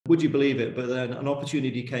would you believe it? But then an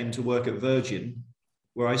opportunity came to work at Virgin,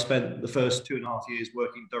 where I spent the first 2.5 years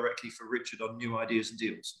working directly for Richard on new ideas and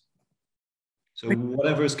deals. So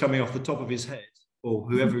whatever is coming off the top of his head, or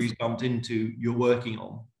whoever he's bumped into, you're working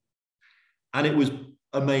on. And it was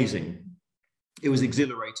amazing. It was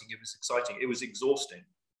exhilarating. It was exciting. It was exhausting.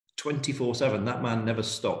 24/7. That man never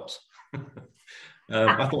stops.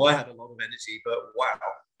 I thought I had a lot of energy, but wow,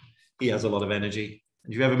 he has a lot of energy.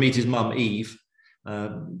 And if you ever meet his mum, Eve,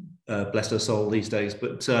 bless her soul these days,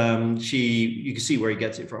 but you can see where he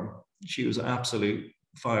gets it from. She was an absolute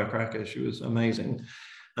firecracker. She was amazing.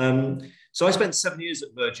 So I spent 7 years at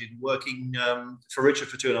Virgin working for Richard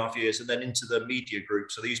for 2.5 years, and then into the media group.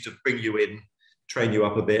 So they used to bring you in, train you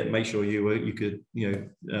up a bit, make sure you could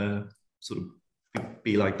sort of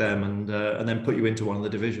be like them, and then put you into one of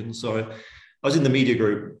the divisions. So I was in the media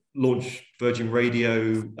group, launched Virgin Radio.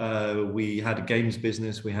 We had a games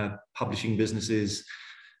business, we had publishing businesses,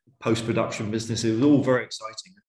 post-production businesses. It was all very exciting.